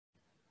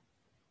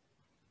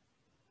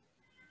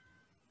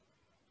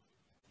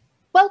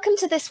Welcome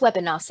to this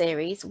webinar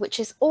series, which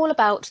is all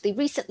about the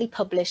recently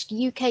published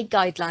UK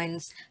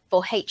guidelines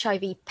for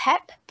HIV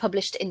PEP,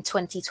 published in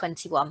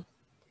 2021.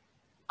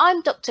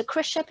 I'm Dr.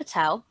 Krisha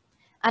Patel,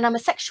 and I'm a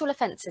sexual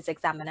offences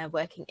examiner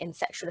working in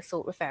sexual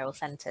assault referral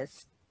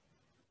centres.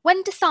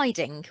 When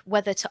deciding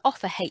whether to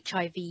offer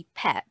HIV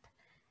PEP,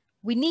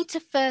 we need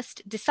to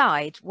first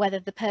decide whether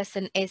the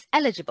person is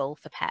eligible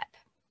for PEP.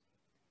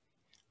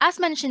 As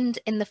mentioned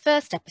in the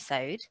first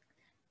episode,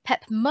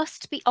 PEP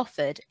must be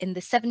offered in the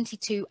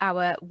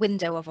 72-hour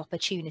window of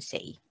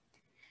opportunity.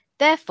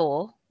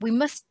 Therefore, we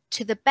must,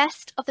 to the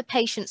best of the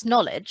patient's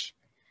knowledge,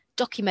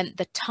 document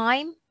the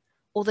time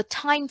or the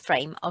time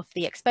frame of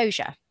the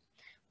exposure,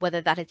 whether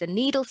that is a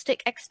needle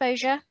stick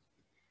exposure,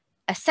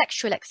 a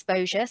sexual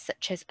exposure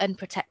such as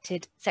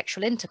unprotected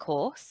sexual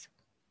intercourse,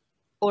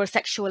 or a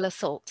sexual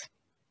assault.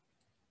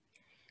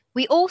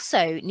 We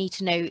also need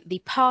to know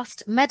the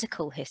past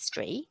medical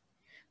history.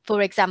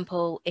 For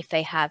example, if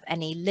they have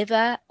any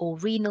liver or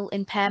renal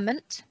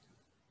impairment,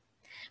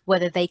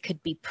 whether they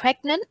could be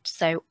pregnant,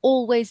 so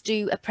always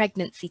do a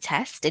pregnancy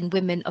test in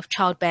women of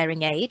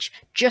childbearing age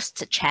just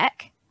to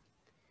check,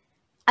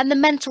 and the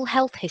mental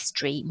health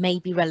history may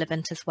be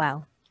relevant as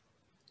well.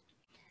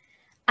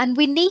 And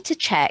we need to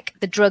check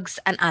the drugs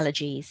and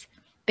allergies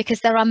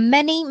because there are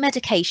many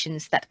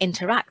medications that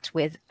interact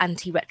with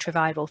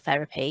antiretroviral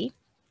therapy,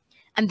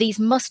 and these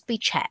must be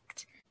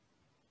checked.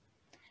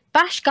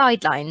 BASHH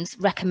guidelines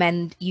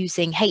recommend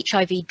using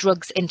HIV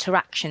drugs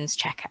interactions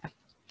checker,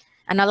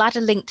 and I'll add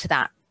a link to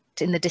that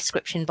in the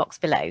description box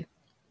below.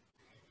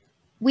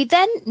 We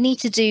then need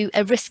to do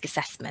a risk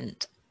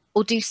assessment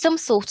or do some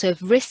sort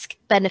of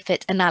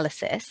risk-benefit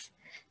analysis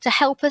to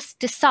help us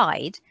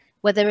decide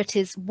whether it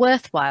is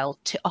worthwhile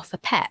to offer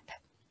PEP.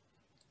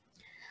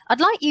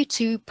 I'd like you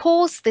to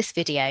pause this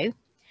video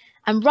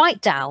and write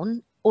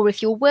down, or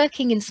if you're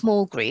working in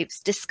small groups,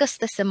 discuss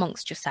this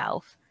amongst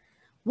yourself.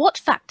 What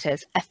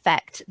factors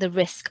affect the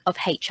risk of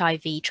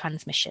HIV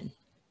transmission?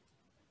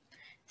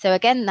 So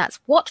again, that's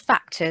what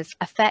factors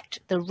affect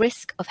the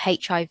risk of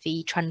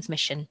HIV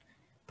transmission.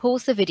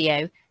 Pause the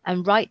video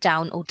and write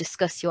down or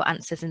discuss your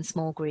answers in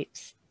small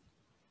groups.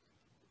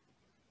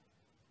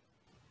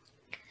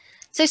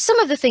 So some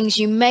of the things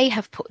you may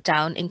have put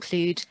down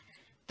include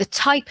the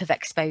type of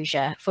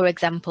exposure, for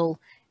example,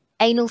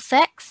 anal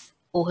sex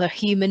or a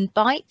human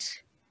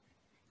bite,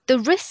 the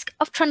risk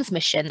of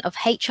transmission of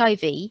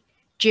HIV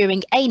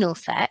during anal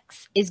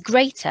sex is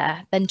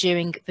greater than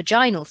during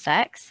vaginal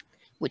sex,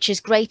 which is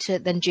greater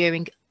than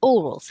during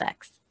oral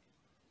sex.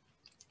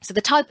 So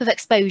the type of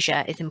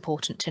exposure is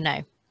important to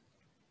know.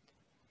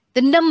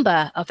 The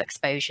number of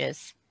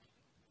exposures.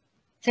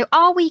 So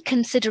are we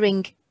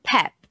considering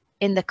PEP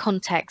in the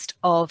context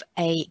of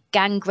a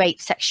gang rape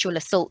sexual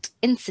assault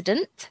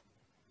incident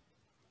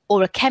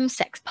or a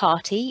chemsex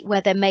party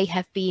where there may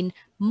have been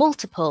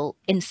multiple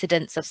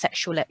incidents of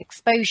sexual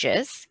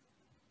exposures?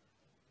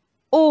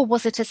 Or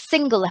was it a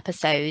single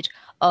episode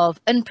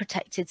of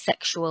unprotected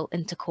sexual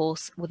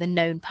intercourse with a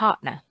known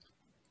partner?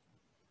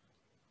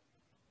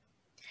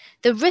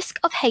 The risk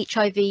of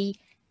HIV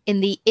in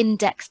the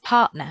index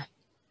partner.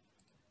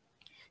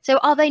 So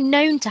are they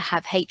known to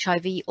have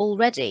HIV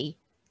already?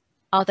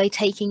 Are they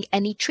taking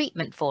any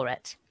treatment for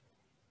it?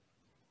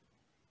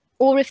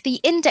 Or if the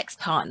index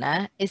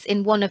partner is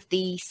in one of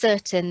the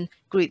certain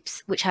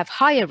groups which have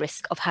higher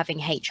risk of having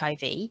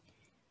HIV,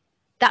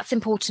 that's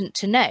important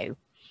to know.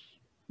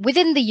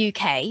 Within the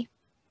UK,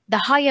 the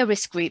higher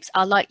risk groups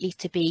are likely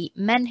to be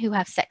men who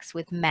have sex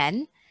with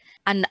men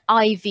and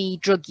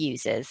IV drug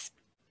users,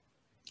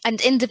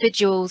 and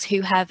individuals who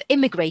have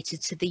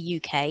immigrated to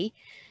the UK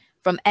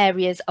from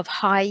areas of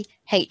high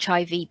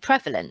HIV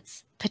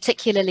prevalence,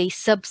 particularly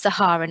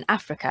sub-Saharan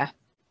Africa.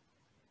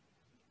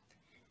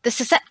 The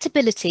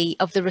susceptibility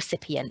of the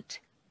recipient.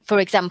 For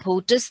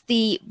example, does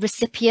the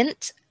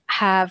recipient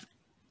have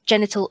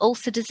genital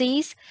ulcer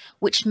disease,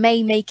 which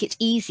may make it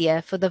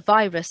easier for the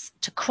virus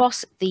to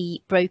cross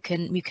the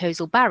broken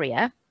mucosal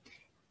barrier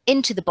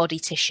into the body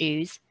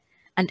tissues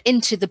and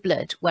into the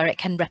blood where it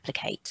can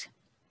replicate?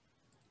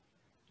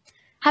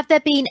 Have there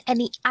been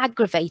any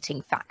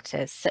aggravating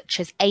factors such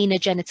as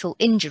anogenital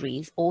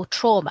injuries or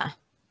trauma?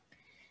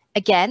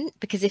 Again,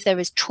 because if there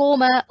is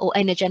trauma or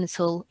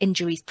anogenital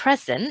injuries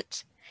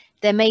present,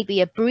 there may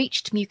be a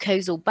breached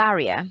mucosal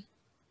barrier,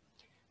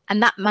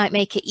 and that might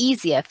make it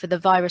easier for the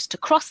virus to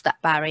cross that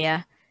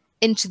barrier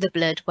into the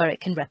blood where it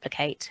can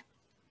replicate.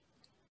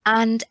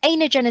 And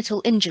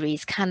anogenital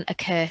injuries can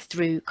occur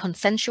through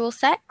consensual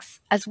sex,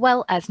 as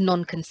well as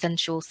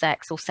non-consensual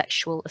sex or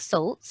sexual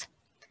assault,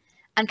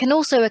 and can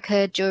also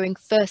occur during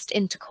first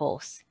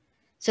intercourse.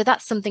 So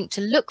that's something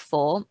to look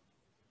for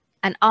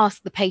and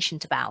ask the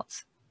patient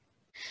about.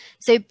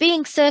 So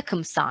being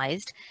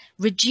circumcised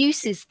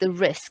reduces the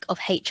risk of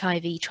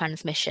HIV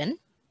transmission.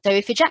 So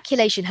if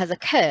ejaculation has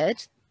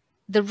occurred,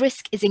 the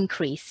risk is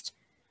increased,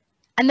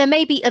 and there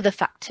may be other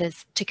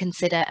factors to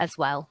consider as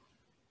well.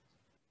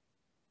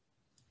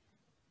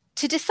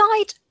 To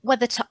decide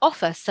whether to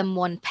offer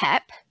someone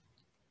PEP,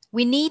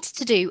 we need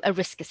to do a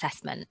risk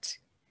assessment,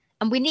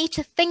 and we need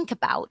to think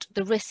about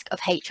the risk of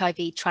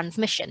HIV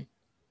transmission.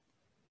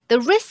 The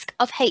risk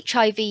of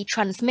HIV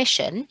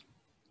transmission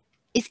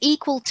is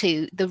equal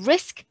to the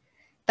risk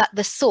that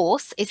the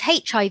source is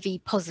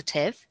HIV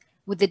positive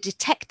with a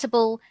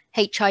detectable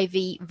HIV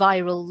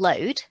viral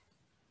load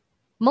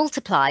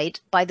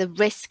multiplied by the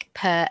risk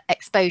per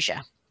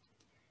exposure.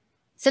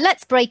 So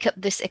let's break up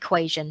this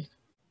equation.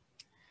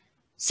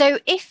 So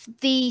if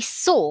the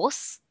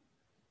source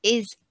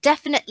is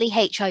definitely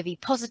HIV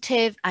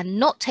positive and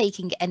not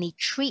taking any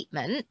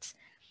treatment,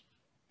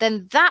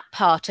 then that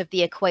part of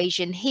the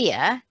equation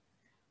here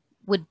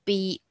would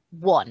be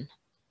 1.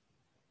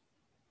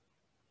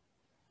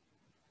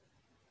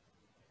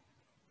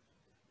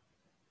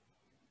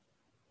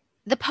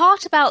 The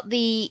part about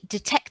the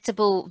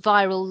detectable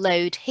viral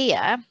load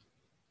here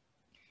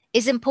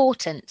is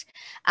important,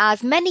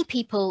 as many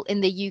people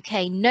in the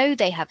UK know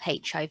they have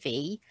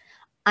HIV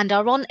and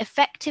are on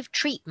effective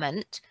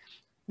treatment,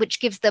 which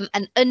gives them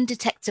an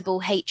undetectable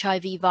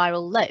HIV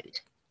viral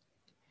load.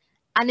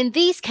 And in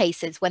these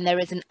cases, when there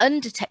is an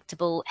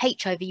undetectable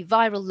HIV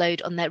viral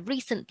load on their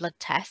recent blood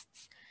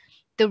tests,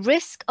 the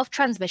risk of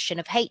transmission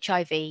of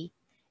HIV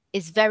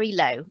is very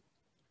low,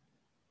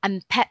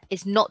 and PEP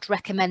is not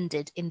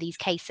recommended in these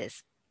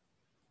cases.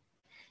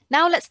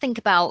 Now let's think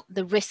about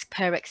the risk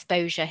per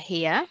exposure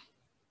here.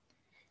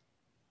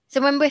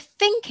 So when we're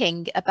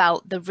thinking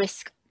about the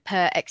risk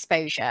per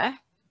exposure,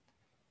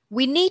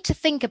 we need to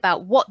think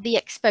about what the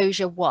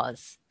exposure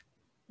was.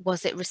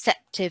 Was it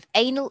receptive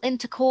anal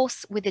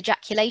intercourse with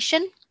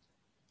ejaculation?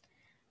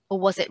 Or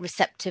was it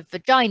receptive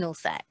vaginal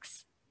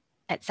sex,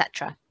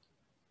 etc.?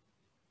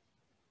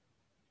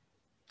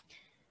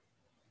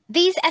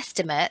 These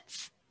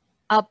estimates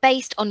are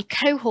based on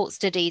cohort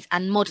studies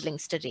and modelling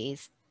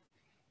studies.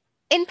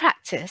 In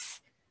practice,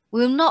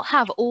 we will not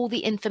have all the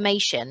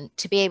information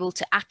to be able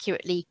to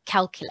accurately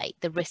calculate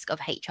the risk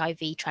of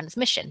HIV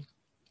transmission.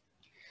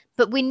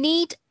 But we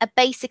need a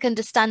basic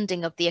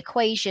understanding of the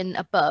equation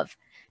above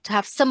to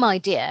have some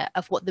idea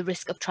of what the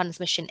risk of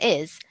transmission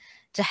is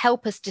to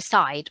help us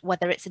decide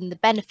whether it's in the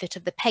benefit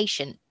of the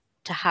patient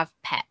to have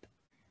PEP.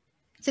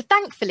 So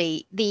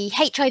thankfully, the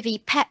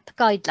HIV PEP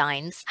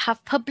guidelines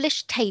have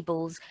published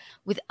tables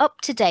with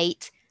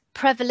up-to-date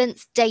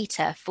prevalence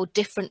data for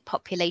different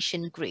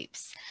population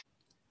groups.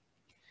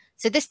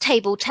 So this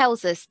table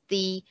tells us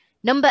the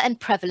number and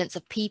prevalence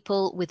of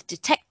people with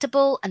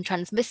detectable and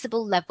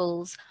transmissible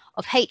levels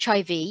of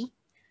HIV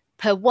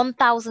per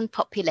 1,000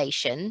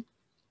 population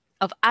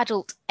of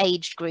adult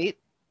aged group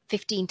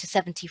 15 to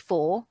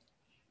 74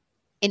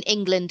 in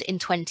England in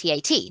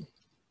 2018.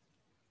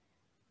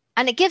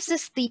 And it gives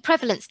us the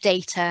prevalence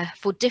data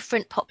for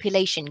different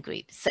population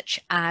groups, such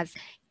as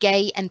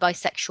gay and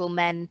bisexual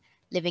men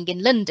living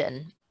in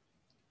London,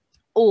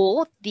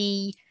 or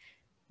the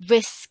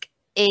risk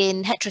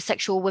in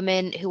heterosexual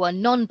women who are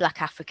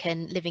non-Black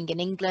African living in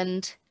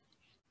England.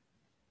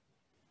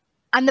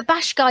 And the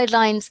BASHH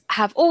guidelines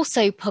have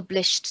also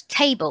published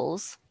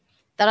tables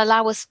that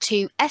allow us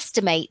to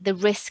estimate the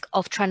risk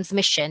of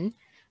transmission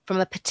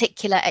from a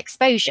particular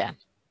exposure.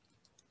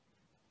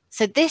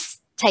 So this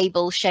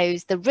table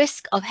shows the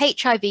risk of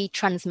HIV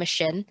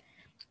transmission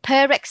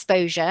per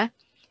exposure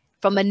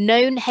from a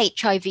known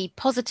HIV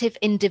positive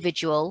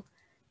individual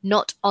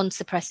not on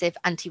suppressive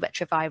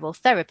antiretroviral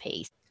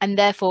therapy, and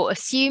therefore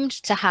assumed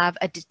to have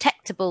a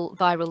detectable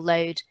viral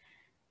load,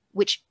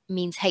 which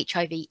means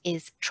HIV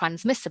is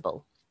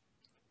transmissible.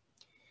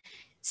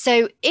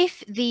 So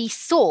if the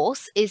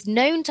source is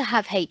known to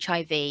have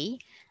HIV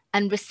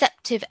and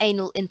receptive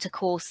anal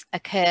intercourse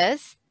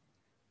occurs,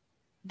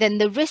 then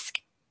the risk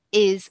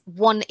is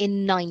 1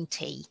 in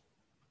 90.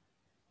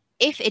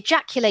 If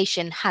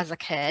ejaculation has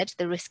occurred,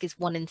 the risk is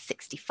 1 in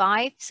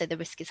 65, so the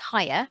risk is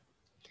higher.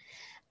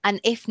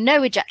 And if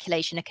no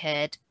ejaculation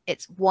occurred,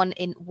 it's 1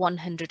 in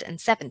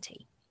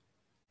 170.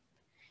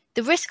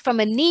 The risk from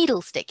a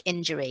needle stick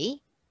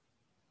injury,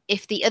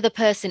 if the other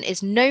person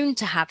is known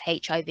to have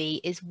HIV,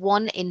 is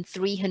 1 in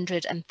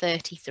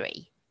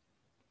 333.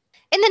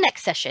 In the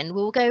next session,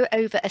 we'll go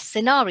over a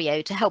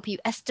scenario to help you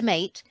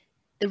estimate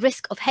the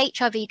risk of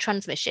HIV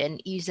transmission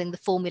using the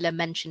formula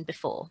mentioned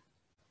before.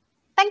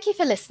 Thank you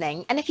for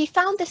listening, and if you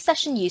found this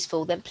session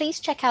useful, then please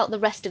check out the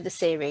rest of the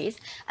series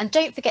and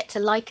don't forget to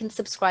like and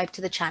subscribe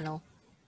to the channel.